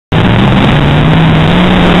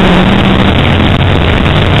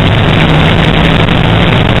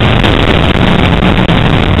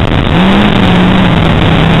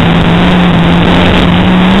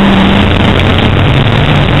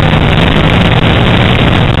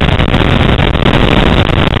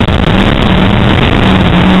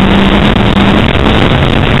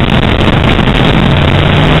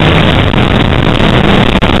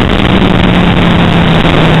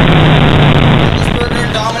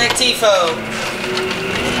Dominic Tifo.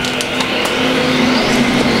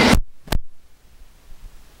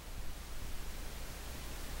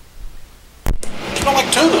 You don't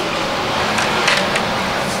like tuna.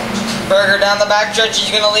 Berger down the back stretch. He's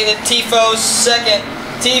going to lead it. Tifo second.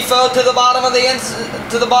 Tifo to the bottom of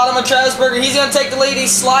of Travis Berger. He's going to take the lead. He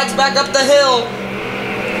slides back up the hill.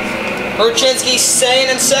 Rochinski staying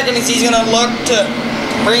in second as he's going to look to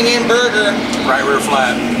bring in Berger. Right rear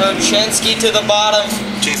flat. Rochinski to the bottom.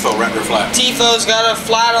 Tifo, right rear flat. Tifo's got a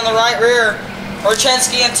flat on the right rear.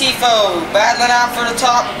 Rochinski and Tifo battling out for the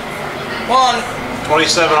top one.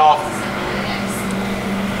 27 off.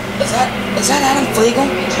 Is that Adam Flegel?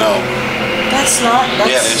 No. That's not.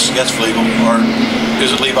 That's Flegel. Or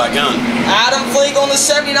is it Levi Gunn? Adam Flegel in the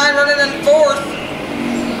 79 running in fourth.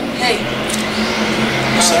 Hey.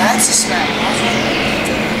 Oh, that's a smack.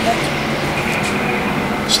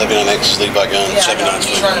 79X is Levi Gunn. Yeah, 79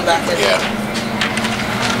 he's running back there. Yeah.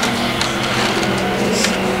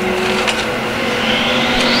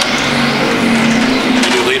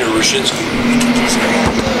 New leader, Roshinsky.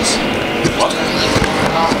 What?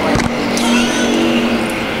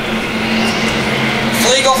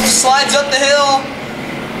 Flegel slides up the hill.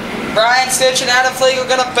 Brian Stitch and Adam Flegel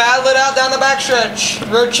gonna battle it out down the backstretch.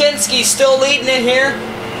 Rochinski still leading it here.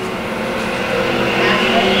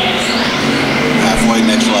 Halfway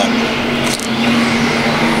next lap.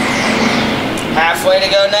 Halfway to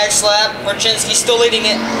go next lap. Rochinski still leading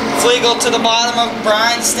it. Flegel to the bottom of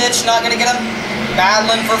Brian Stitch, not gonna get him.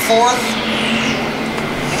 Battling for fourth.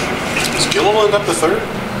 Is Gilliland up to third?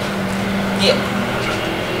 Yeah.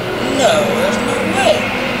 No, there's no way.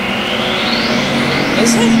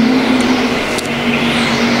 Is he?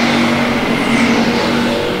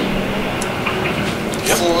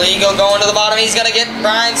 Yep. Flegel going to the bottom. He's going to get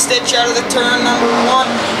Brian Stitch out of the turn number one.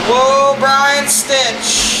 Whoa, Brian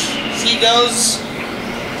Stitch. He goes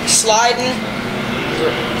sliding.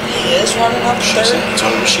 He is running up third. Tell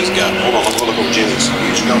her what she's got. Hold on, let's look over Jimmy's.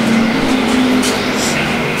 Here you go.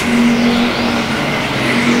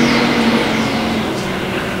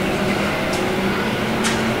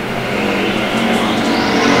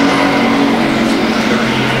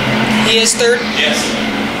 He is third. Yes.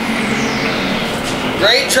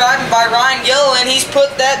 Great driving by Ryan Gilliland. He's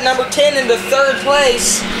put that number 10 into third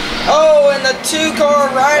place. Oh, and the two-car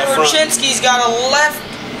Ryan Rochinski's got a left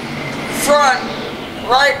front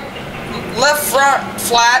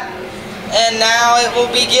flat, and now it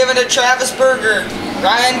will be given to Travis Berger.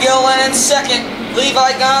 Ryan Gilliland in second.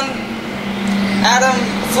 Levi Gunn, Adam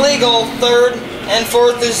Flegel third, and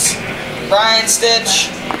fourth is Brian Stitch.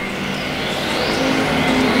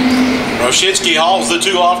 Roshinsky hauls the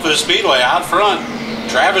two off the speedway out front.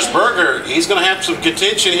 Travis Berger, he's going to have some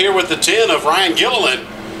contention here with the 10 of Ryan Gilliland.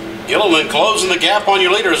 Gilliland closing the gap on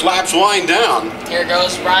your leader as laps wind down. Here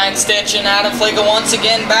goes Brian Stitch and Adam Flegel once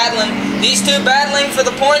again battling. These two battling for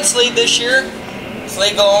the points lead this year.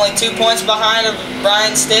 Flegel only 2 points behind of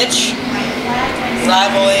Brian Stitch.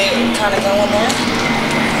 Rivalry kind of going there.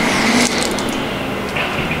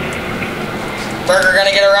 Berger going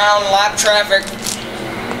to get around lap traffic.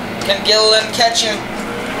 Can Gilliland catch him?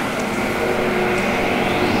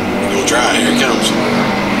 We'll try. Here it comes.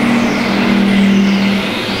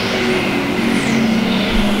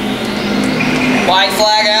 White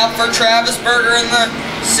flag out for Travis Berger in the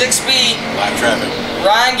 6B. Live traffic.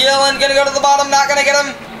 Ryan Gilliland going to go to the bottom, not going to get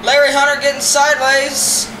him. Larry Hunter getting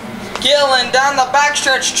sideways. Gilliland down the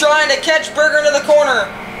backstretch trying to catch Berger into the corner.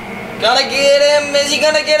 Gonna get him. Is he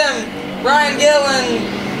going to get him? Ryan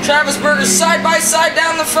Gilliland. Travis Berger side by side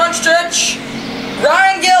down the front stretch.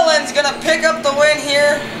 Ryan Gilliland's going to pick up the win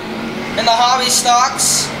here in the hobby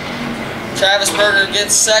stocks. Travis Berger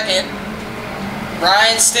gets second.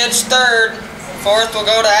 Brian Stitch third. Fourth will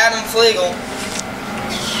go to Adam Flegel.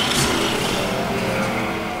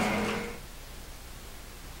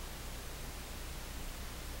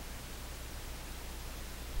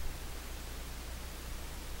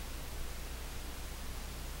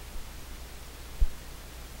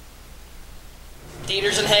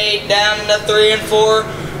 Dieters and Hay down to 3 and 4.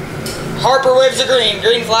 Harper waves the green.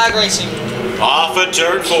 Green flag racing. Off at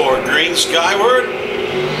turn 4. Green skyward.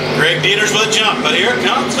 Greg Dieters with a jump. But here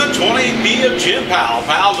comes the 20B of Jim Powell.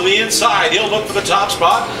 Powell to the inside. He'll look for the top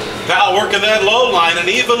spot. Powell working that low line and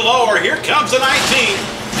even lower. Here comes the 19.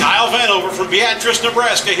 Kyle Vanover from Beatrice,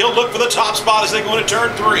 Nebraska. He'll look for the top spot as they go into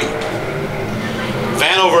turn 3.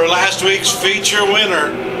 Vanover, last week's feature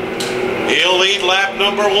winner. He'll lead lap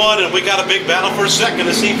number 1, and we got a big battle for second.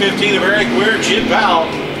 The C15 of Eric Weir, Jim Powell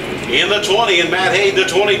in the 20, and Matt Hayden the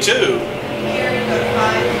 22.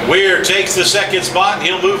 Weir takes the second spot, and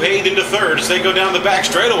he'll move Hayden into third as they go down the back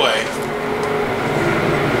straightaway.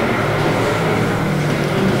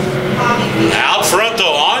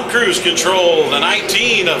 cruise control, the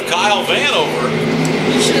 19 of Kyle Vanover.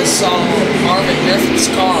 You should have saw Marvin Griffin's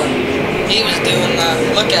car. He was doing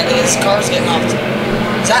the, look at it, his car's getting off.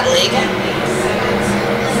 Is that legal?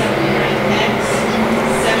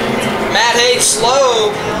 Matt Hayes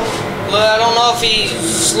slow. I don't know if he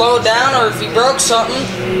slowed down or if he broke something.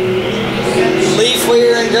 Leaf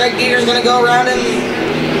Weir and Greg Dieter's going to go around him.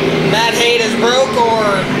 Matt Hayes has broke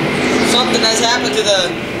or something has happened to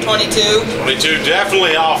the 22. 22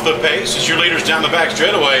 definitely off the pace as your leaders down the back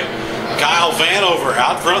straightaway. Kyle Vanover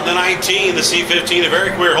out front, the 19. The C15 of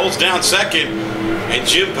Eric Weir holds down second. And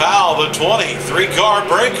Jim Powell, the 20. Three-car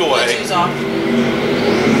breakaway.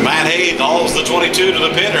 Matt Hayes hauls the 22 to the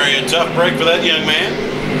pit area. Tough break for that young man.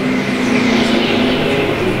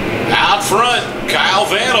 Out front, Kyle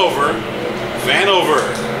Vanover. Vanover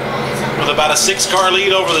with about a 6-car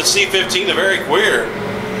lead over the C15 of Eric Weir.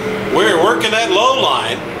 Weir working that low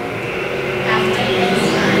line.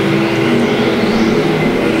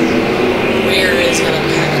 Weir is going to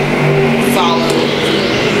follow.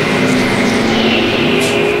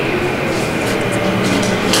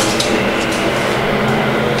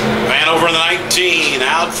 Vanover in the 19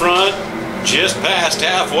 out front, just past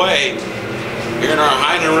halfway. Here in our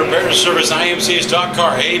Heinen Repair Service IMCA stock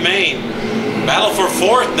car A-Main. Battle for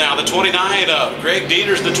fourth now, the 29 of Greg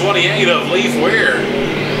Dieters, the 28 of Leif Weir.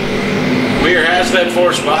 Weir has that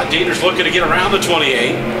 4th spot. Dieters looking to get around the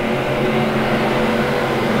 28.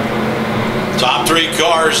 Top 3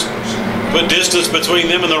 cars put distance between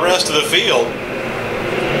them and the rest of the field.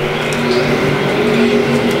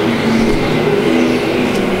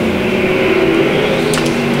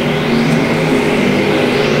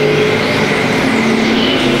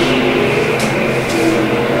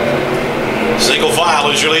 Single file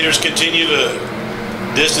as your leaders continue to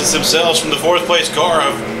distance themselves from the 4th place car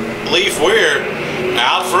of Leif Weir.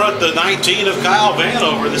 Out front, the 19 of Kyle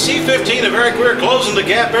Vanover. The C15 of Eric Weir closing the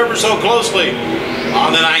gap ever so closely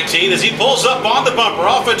on the 19 as he pulls up on the bumper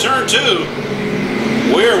off at turn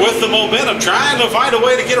 2. Weir with the momentum, trying to find a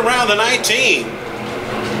way to get around the 19.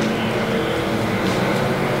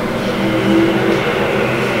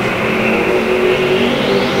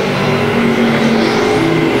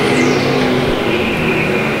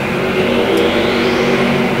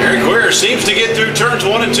 Seems to get through turns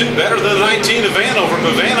 1 and 2 better than the 19 of Vanover,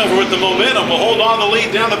 but Vanover with the momentum will hold on the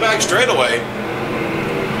lead down the back straightaway.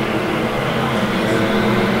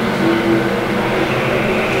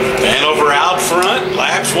 Vanover out front,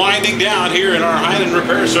 laps winding down here in our Heinen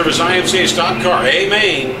Repair Service IMCA stock car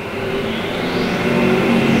A-Main.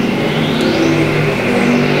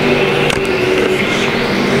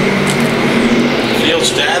 Field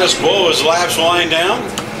status quo as laps wind down.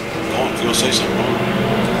 Go on, if you want to say something more.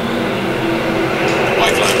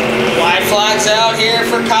 White flag's out here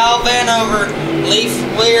for Kyle Vanover. Leif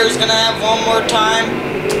Weir is going to have one more time.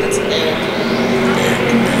 That's Eric.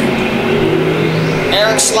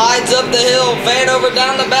 Eric slides up the hill. Vanover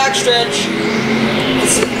down the backstretch.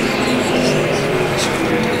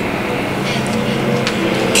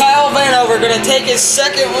 Kyle Vanover going to take his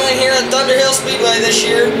 2nd win here at Thunderhill Speedway this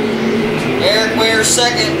year. Eric Weir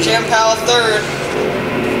 2nd, Jim Powell 3rd.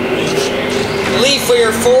 Leif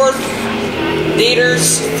Weir 4th.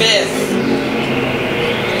 Dieters 5th.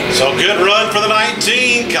 So good run for the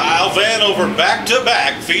 19. Kyle Vanover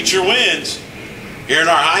back-to-back feature wins here in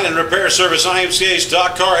our Heinen Repair Service IMCA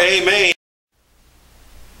stock car A-Main.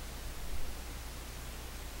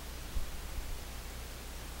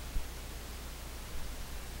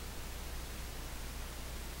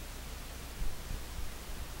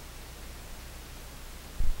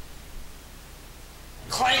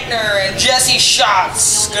 Klankner and Jesse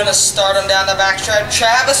Schatz gonna start him down the backstretch.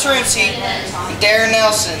 Travis Runcie, Darren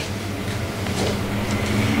Nelson.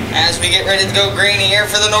 As we get ready to go green here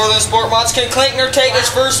for the Northern Sport Mods, can Klankner take his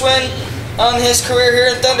 1st win on his career here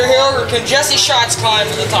in Thunderhill, or can Jesse Schatz climb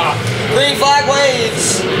to the top? Green flag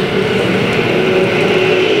waves.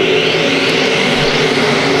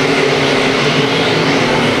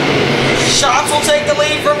 Schatz will take the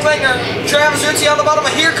lead from Klankner. Travis Runcie on the bottom,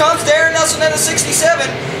 and here comes Darren Nelson at a 67.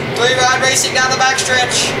 3-ride racing down the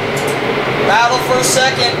backstretch. Battle for a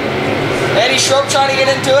 2nd. Eddie Schroep trying to get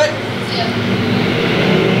into it.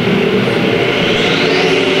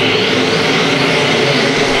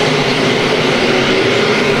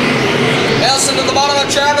 Nelson to the bottom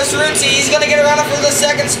of Travis Runcie. He's going to get around it for the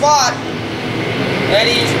 2nd spot.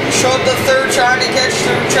 Eddie Schroep the 3rd trying to catch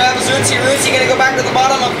Travis Runcie. Runcie going to go back to the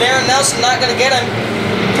bottom of Darren Nelson. Not going to get him.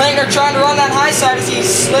 Klankner trying to run that high side as he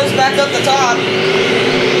slips back up the top.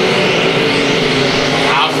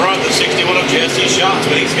 Out front, the 61 of Jesse Schatz,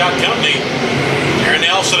 but he's got company. Darren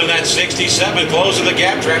Nelson in that 67, closing the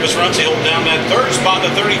gap. Travis Runcie holding down that third spot, the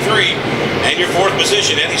 33. And your fourth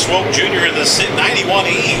position, Eddie Swope Jr. in the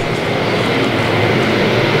 91E.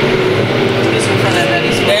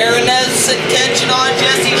 Darren Nelson catching on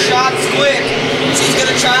Jesse Schatz quick. He's going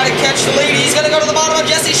to try to catch the lead. He's going to go to the bottom of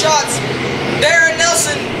Jesse Schatz. Darren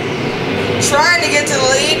Nelson trying to get to the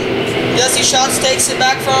lead. Jesse Schatz takes it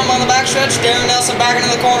back from him on the backstretch. Darren Nelson back into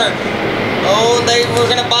the corner. Oh, they were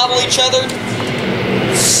going to bobble each other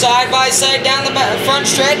side by side down the front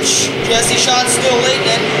stretch. Jesse Schatz still leading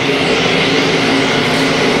it.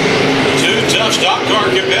 Two tough stock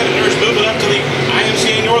car competitors moving up to the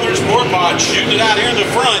IMCA Northern Sport Pod, shooting it out here in the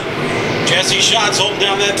front. Jesse Schatz holding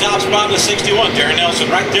down that top spot in the 61. Darren Nelson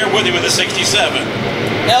right there with him in the 67.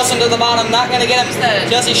 Nelson to the bottom, not going to get him.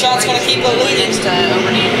 Jesse Schatz going to keep the lead. 34.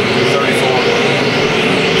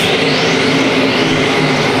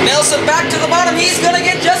 Nelson back to the bottom. He's going to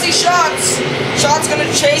get Jesse Schatz. Schatz going to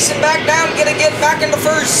chase him back down. Going to get back into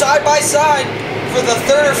first, side by side for the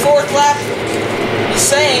third or fourth lap. The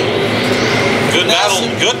same. Good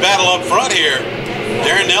battle up front here.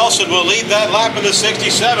 Darren Nelson will lead that lap in the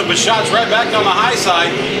 67, but Schatz right back on the high side,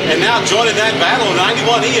 and now joining that battle,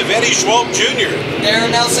 91E of Eddie Swope Jr. Darren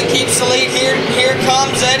Nelson keeps the lead here. Here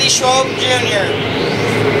comes Eddie Swope Jr.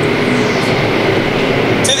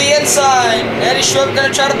 To the inside. Eddie Swope going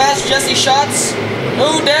to try to pass Jesse Schatz.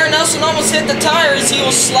 Ooh, Darren Nelson almost hit the tires. He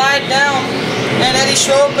will slide down. And Eddie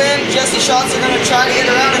Swope and Jesse Schatz are going to try to get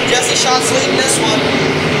around him. Jesse Schatz leading this one.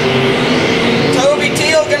 Toby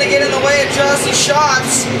Teal going to get in the way of Jesse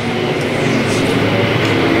Schatz.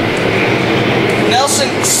 Nelson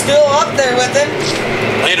still up there with him.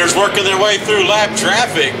 Leaders working their way through lap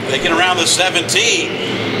traffic. They get around the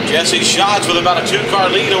 17. Jesse Schatz with about a two-car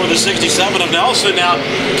lead over the 67 of Nelson. Now,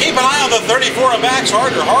 keep an eye on the 34 of Max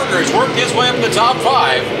Harder. Harder has worked his way up in the top 5.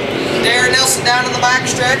 Darren Nelson down in the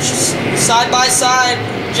backstretch, side by side.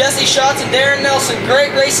 Jesse Schatz and Darren Nelson.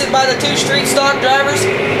 Great racing by the two street stock drivers.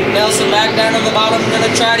 Nelson back down on the bottom. Going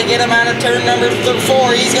to try to get him out of turn number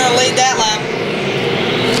 4. He's going to lead that lap.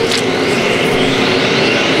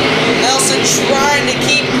 Nelson trying to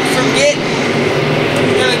keep from getting.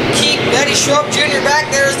 Going to keep Eddie Swope Jr. back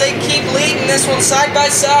there as they keep leading this one side by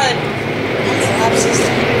side. How many laps is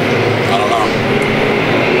that? I don't know.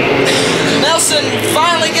 Nelson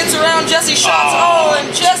finally gets around Jesse Schatz. Oh,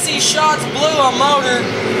 and Jesse Schatz blew a motor.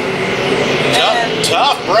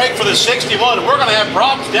 Tough break for the 61. We're going to have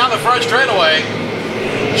problems down the front straightaway.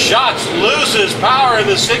 Schatz loses power in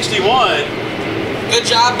the 61. Good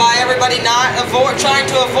job by everybody not trying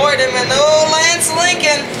to avoid him. And oh, Lance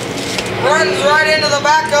Lincoln runs right into the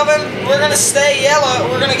back of him. We're going to stay yellow.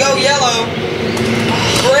 We're going to go yellow.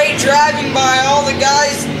 Great driving by all the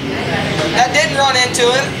guys that didn't run into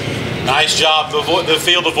him. Nice job, the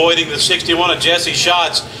field avoiding the 61 of Jesse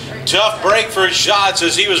Schatz. Tough break for Schatz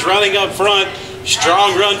as he was running up front.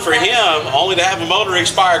 Strong run for him, only to have a motor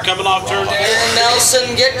expire coming off turn 4. Darren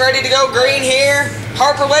Nelson getting ready to go green here.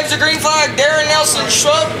 Harper waves a green flag. Darren Nelson,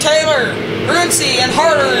 Swope, Taylor, Runcie, and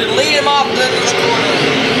Harder lead him off into the corner.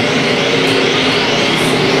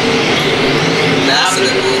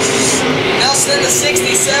 Nelson in the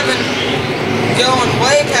 67. Going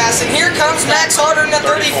way past, and here comes Max Harder in the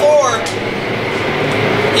 34.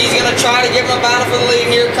 He's going to try to give him a battle for the lead.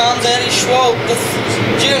 Here comes Eddie Swope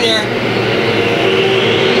Jr.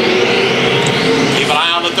 Keep an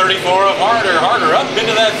eye on the 34 of Harder. Harder up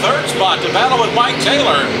into that third spot to battle with Mike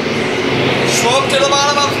Taylor. Swope to the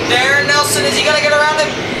bottom of Darren Nelson. Is he going to get around him?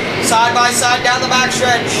 Side by side down the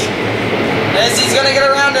backstretch. As he's going to get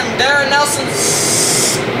around him, Darren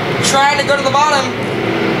Nelson's trying to go to the bottom.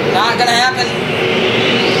 Not going to happen.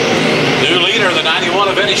 New leader, the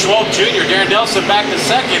 91 of Eddie Swope Jr. Darren Nelson back to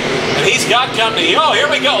second, and he's got company. Oh,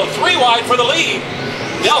 here we go. 3 wide for the lead.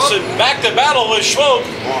 Nelson back to battle with Swope.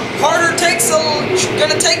 Harder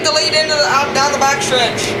going to take the lead into down the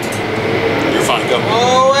backstretch. You're fine, go.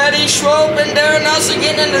 Oh, Eddie Swope and Darren Nelson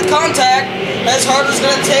getting into contact as Harder's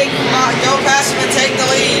going to go past him and take the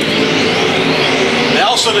lead.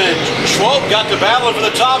 Nelson and Swope got to battle for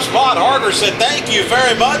the top spot. Harder said thank you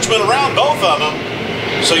very much, went around both of them.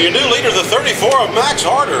 So your new leader, the 34 of Max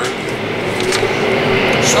Harder.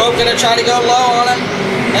 Swope going to try to go low on him.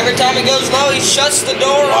 Every time he goes low, he shuts the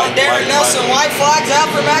door on Darren Nelson. White flags out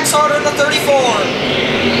for Max Harder in the 34.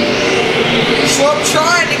 Swope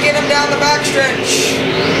trying to get him down the backstretch.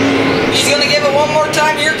 He's going to give it one more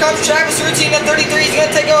time. Here comes Travis Runcie in the 33. He's going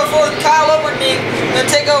to take over fourth. Kyle Oberding going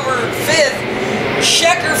to take over fifth.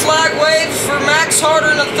 Checker flag wave for Max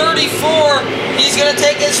Harder in the 34. He's going to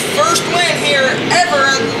take his first win here ever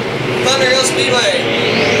at Thunder Hill Speedway.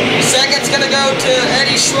 Second's going to go to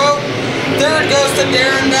Eddie Schroep. Third goes to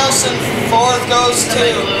Darren Nelson. Fourth goes to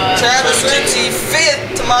Travis Ramsey.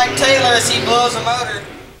 Fifth to Mike Taylor as he blows a motor.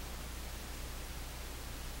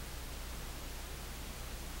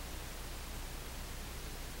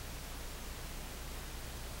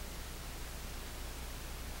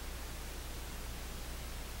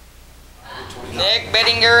 Nick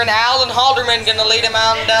Bittinger and Alan Halderman going to lead him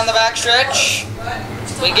out and down the backstretch.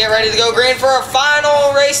 We get ready to go green for our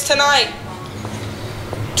final race tonight.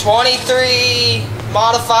 23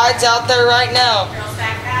 modifieds out there right now.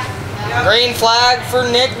 Green flag for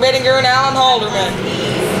Nick Bittinger and Alan Halderman.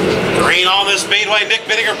 Green on the speedway. Nick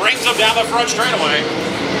Bittinger brings him down the front straightaway.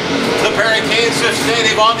 The Perry Kansas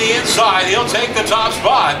native on the inside. He'll take the top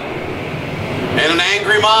spot. And an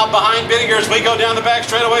angry mob behind Bittinger as we go down the back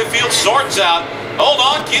straightaway. Field sorts out. Hold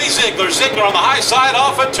on, Kenny Ziegler. Ziegler on the high side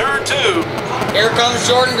off at turn 2. Here comes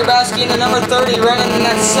Jordan Grabowski in the number 30 running in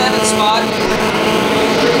that 7th spot.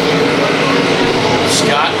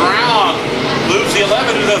 Scott Brown moves the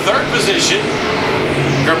 11 to the 3rd position.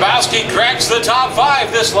 Grabowski cracks the top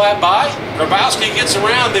 5 this lap by. Grabowski gets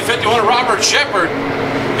around the 51 Robert Shepard.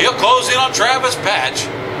 He'll close in on Travis Patch.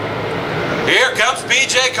 Here comes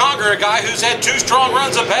B.J. Conger, a guy who's had 2 strong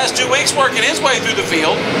runs the past 2 weeks working his way through the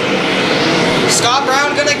field. Scott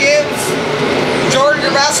Brown going to give Jordan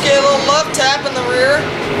Grabowski a little love tap in the rear.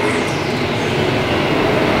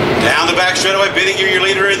 Down the back straightaway, Bittinger, your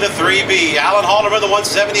leader in the 3B. Alan Halderman, the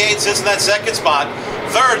 178, sits in that 2nd spot.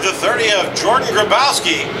 Third, the 30 of Jordan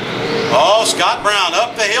Grabowski. Oh, Scott Brown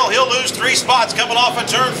up the hill. He'll lose 3 spots coming off at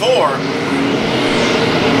turn 4.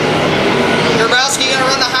 Grabowski going to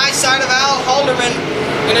run the high side of Al Halderman.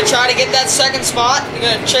 Going to try to get that 2nd spot. He's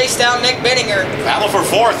going to chase down Nick Bittinger. Battle for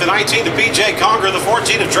 4th, the 19 to B.J. Conger, the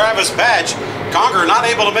 14 of Travis Patch. Conger not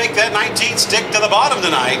able to make that 19 stick to the bottom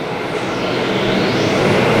tonight.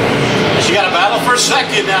 She got a battle for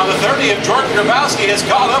 2nd now. The 30 of Jordan Grabowski has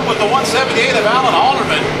caught up with the 178 of Alan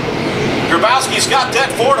Halderman. Grabowski's got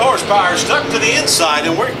that Ford horsepower stuck to the inside,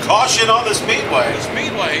 and we're caution on the speedway.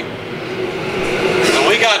 And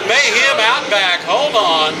we got mayhem out back. Hold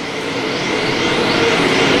on.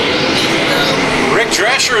 Rick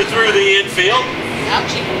Drescher through the infield.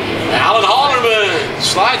 Ouchie. Alan Halderman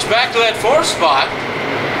slides back to that 4th spot.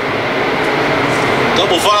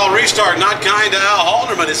 Double file restart, not kind to Al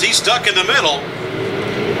Halderman as he's stuck in the middle.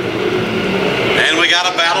 And we got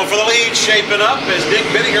a battle for the lead shaping up as Nick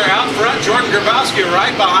Bittinger out front, Jordan Grabowski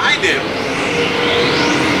right behind him.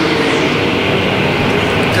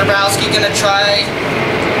 Grabowski going to try.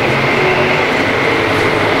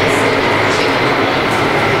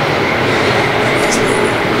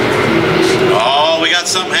 Oh, we got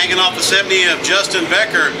something hanging off the 70 of Justin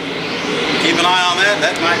Becker. Keep an eye on that.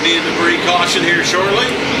 That might be a debris caution here shortly.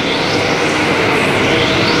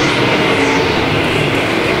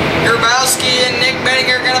 Grabowski and Nick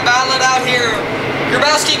Bittinger are going to battle it out here.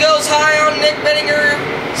 Grabowski goes high on Nick Bittinger,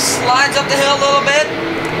 slides up the hill a little bit.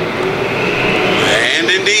 And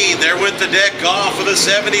indeed, there went the deck off of the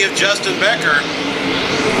 70 of Justin Becker.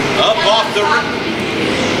 Up off the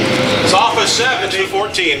it's off of 70.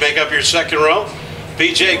 14 make up your 2nd row.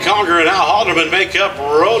 B.J. Conger and Al Halderman make up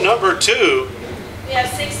row number 2. We have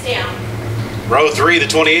 6 down. Row 3, the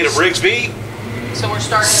 28 of Rigsby. So we're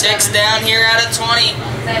starting 6 down here out of 20.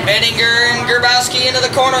 Bittinger and Grabowski into the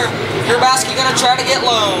corner. Grabowski going to try to get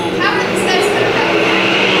low.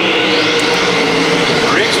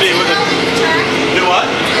 Rigsby with it. Do what?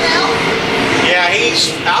 Yeah, he's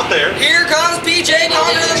out there. Here comes B.J.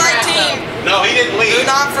 Conger, the 19. No, he didn't leave. Do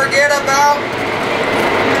not forget about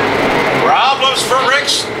problems for Rick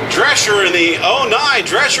Drescher in the 09.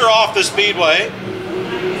 Drescher off the speedway.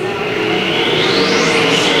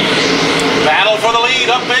 Battle for the lead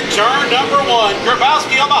up in turn number 1.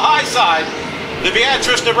 Grabowski on the high side. The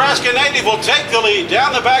Beatrice, Nebraska native will take the lead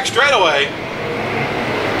down the back straightaway.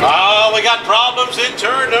 Oh, we got problems in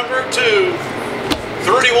turn number 2.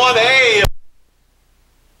 31A.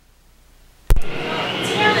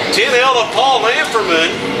 10L of Paul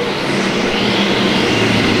Lamperman.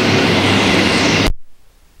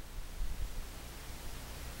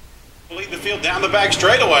 Lead the field down the back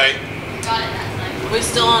straightaway. We're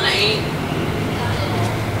still on 8.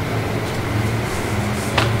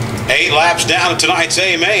 8 laps down to tonight's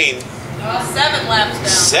A-Main. 7 laps down.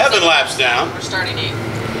 7 laps down. We're starting 8.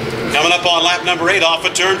 Coming up on lap number 8 off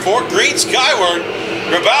of turn 4. Green skyward.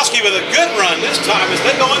 Grabowski with a good run this time as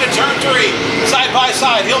they go into turn 3. Side by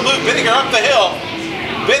side, he'll move Bittinger up the hill.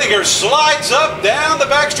 Binninger slides up, down the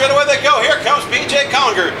back straightaway they go. Here comes BJ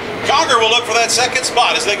Conger. Conger will look for that second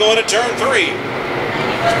spot as they go into turn 3.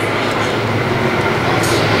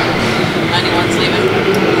 91's leaving.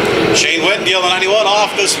 Shane Whittingale, the 91,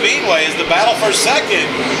 off the speedway is the battle for second.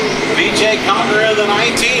 BJ Conger in the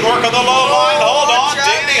 19, working the low line. Hold on,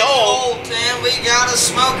 Danny Holt. And we got a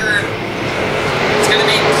smoker. It's going to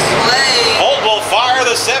be Clay. Holt will fire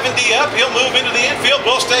the 70 up. He'll move into the infield.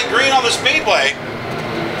 We'll stay green on the speedway.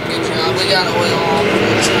 Good job. We got oil all over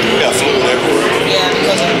the track. We got fluid everywhere. Yeah,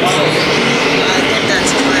 because of the oil. I think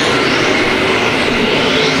that's Clay.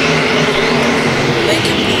 They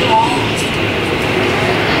can be wrong.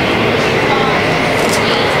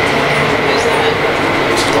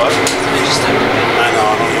 What? I know,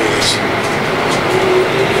 I don't know this.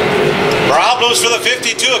 Problems for the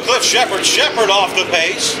 52 of Cliff Shepard. Shepard off the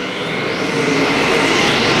pace.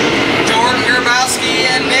 Jordan Grabowski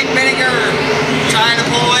and Nick Binninger trying to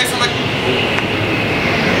pull away from the...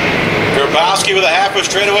 Grabowski with a half a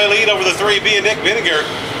straightaway lead over the 3B and Nick Binninger.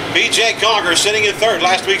 BJ Conger sitting in third.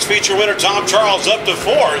 Last week's feature winner Tom Charles up to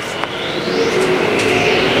fourth.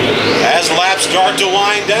 As laps start to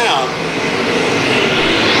wind down.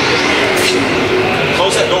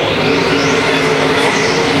 Close that door.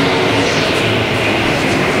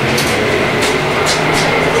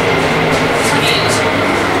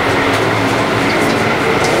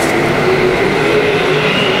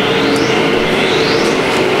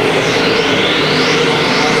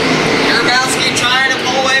 Grabowski trying to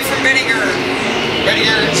pull away from Binninger.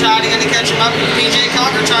 Binninger trying to catch him up. BJ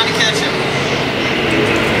Conger trying to catch him.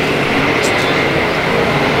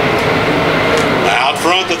 Out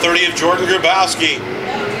front, the 30 of Jordan Grabowski.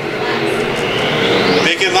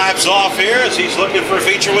 Picking laps off here as he's looking for a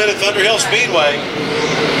feature win at Thunderhill Speedway.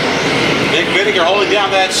 Nick Binninger holding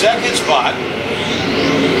down that second spot.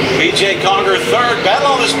 BJ Conger third.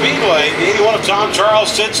 Battle on the Speedway. The 81 of Tom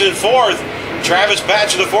Charles sits in fourth. Travis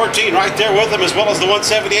Patch of the 14 right there with him, as well as the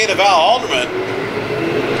 178 of Al Halderman.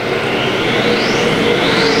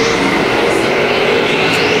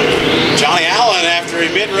 Johnny Allen, after a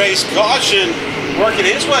mid-race caution, working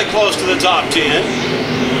his way close to the top 10.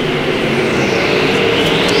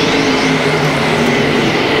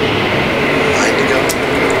 Line to go.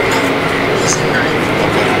 He's in right.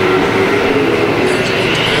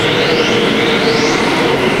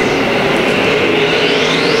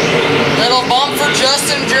 Little bump for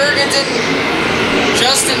Justin Jurgens and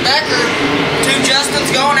Justin Becker. Two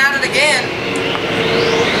Justins going at it again.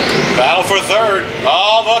 Battle for third.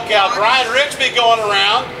 Oh, look out. Brian Rigsby going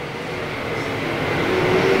around.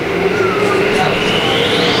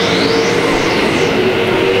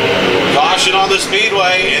 Caution on the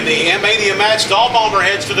speedway, and the M80 Matt Stahlbomber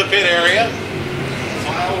heads to the pit area.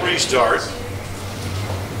 Final restart.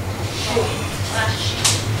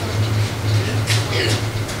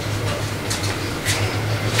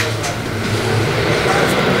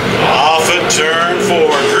 Off at turn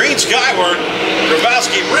 4. Green skyward.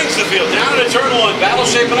 Grabowski brings the field down into turn 1. Battle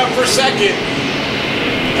shaping up for second.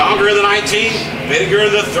 Conger in the 19. Binninger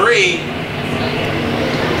in the 3.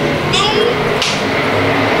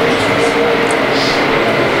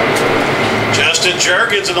 Justin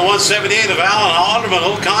Jurgens in the 178 of Alan Halderman.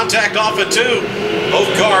 Little contact off at 2.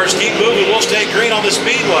 Both cars keep moving. We'll stay green on the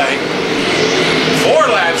speedway. 4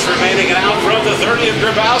 laps remaining, and out front the 30 of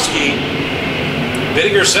Grabowski.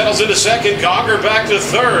 Binninger settles into second. Conger back to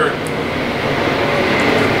third.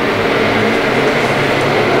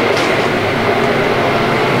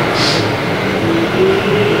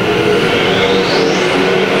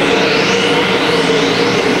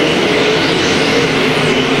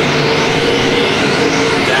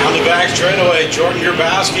 Down the back straightaway, Jordan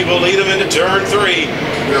Grabowski will lead him into turn 3.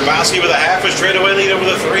 Grabowski with a half a straightaway lead over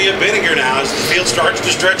the 3 of Binninger now as the field starts to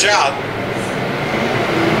stretch out.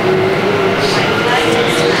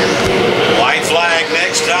 White flag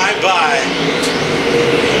next time by.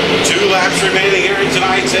 2 laps remaining here in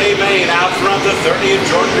tonight's A-Main. Out front the 30 of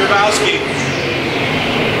Jordan Grabowski.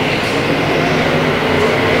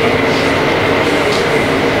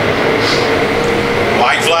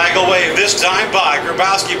 White flag will wave this time by.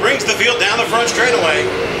 Grabowski brings the field down the front straightaway.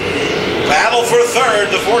 Battle for third.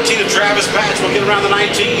 The 14 of Travis Patch will get around the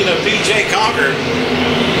 19 of BJ Conger.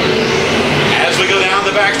 As we go down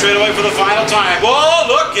the back straightaway for the final time. Whoa,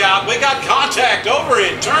 look out. We got contact over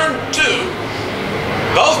in turn 2.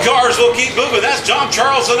 Both cars will keep moving. That's John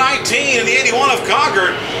Charles, the 19, and the 81 of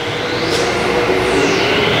Conger.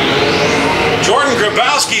 Jordan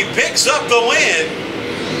Grabowski picks up the win.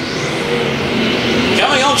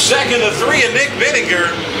 Coming home second, the 3 of Nick Binninger.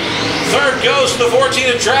 Third goes to the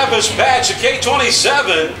 14 of Travis Patch, a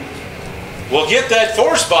K27. will get that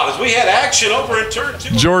 4 spot as we had action over in turn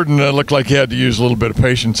 2. Jordan looked like he had to use a little bit of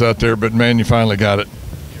patience out there, but man, you finally got it.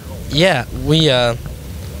 Yeah, we had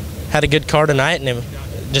a good car tonight, and it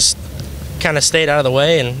just kind of stayed out of the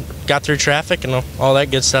way and got through traffic and all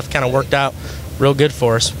that good stuff. Kind of worked out real good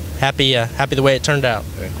for us. Happy the way it turned out.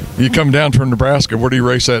 You come down from Nebraska. Where do you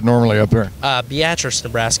race at normally up there? Beatrice,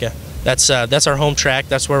 Nebraska. That's our home track.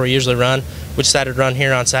 That's where we usually run. We decided to run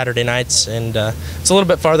here on Saturday nights, and it's a little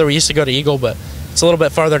bit farther. We used to go to Eagle, but it's a little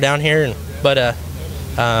bit farther down here. But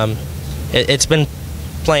it's been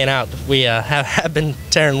playing out. We have been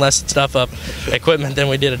tearing less stuff up, equipment, than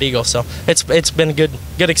we did at Eagle. So it's been a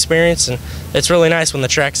good experience, and it's really nice when the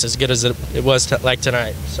track's as good as it was like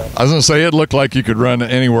tonight. So I was going to say, it looked like you could run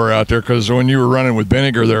anywhere out there, because when you were running with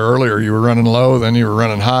Benninger there earlier, you were running low, then you were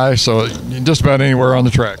running high, so just about anywhere on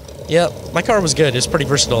the track. Yeah, my car was good. It was pretty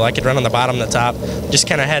versatile. I could run on the bottom and the top. Just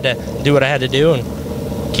kind of had to do what I had to do and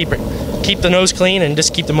keep the nose clean and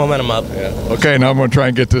just keep the momentum up. Yeah. Okay, now I'm going to try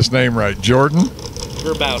and get this name right. Jordan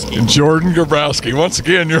Grabowski. Jordan Grabowski. Once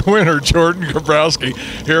again, your winner, Jordan Grabowski,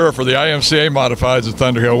 here for the IMCA Modifieds at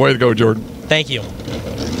Thunder Hill. Way to go, Jordan. Thank you.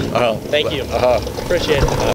 Thank you. Appreciate it.